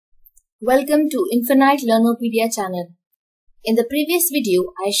Welcome to Infinite Learnopedia channel. In the previous video,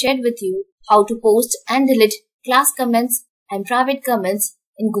 I shared with you how to post and delete class comments and private comments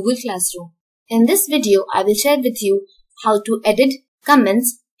in Google Classroom. In this video, I will share with you how to edit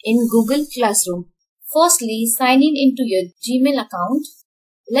comments in Google Classroom. Firstly, sign in into your Gmail account.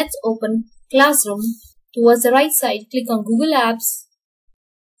 Let's open Classroom. Towards the right side, click on Google Apps.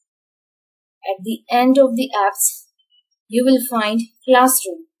 At the end of the apps, you will find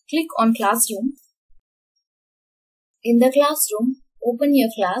Classroom. Click on Classroom. In the Classroom, open your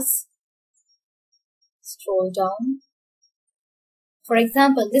class. Scroll down. For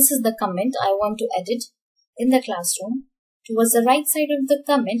example, this is the comment I want to edit in the Classroom. Towards the right side of the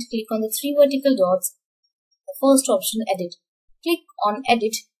comment, click on the three vertical dots. The first option, Edit. Click on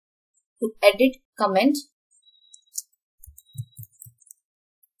Edit to edit comment.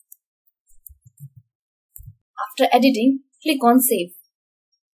 After editing, click on Save.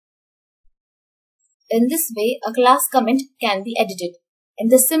 In this way, a class comment can be edited. In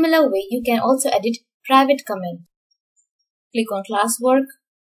the similar way, you can also edit private comment. Click on Classwork.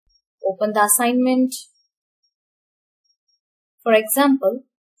 Open the assignment. For example,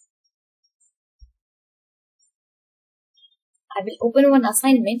 I will open one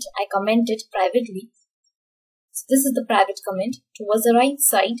assignment I commented privately. So this is the private comment. Towards the right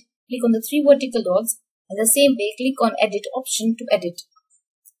side, click on the three vertical dots. In the same way, click on Edit option to edit.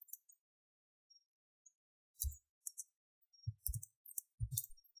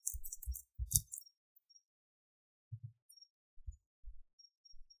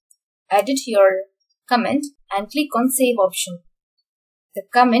 Edit your comment and click on Save option. The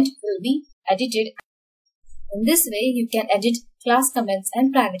comment will be edited. In this way, you can edit class comments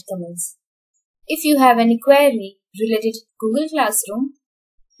and private comments. If you have any query related to Google Classroom,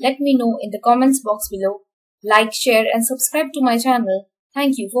 let me know in the comments box below. Like, share and subscribe to my channel.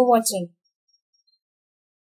 Thank you for watching.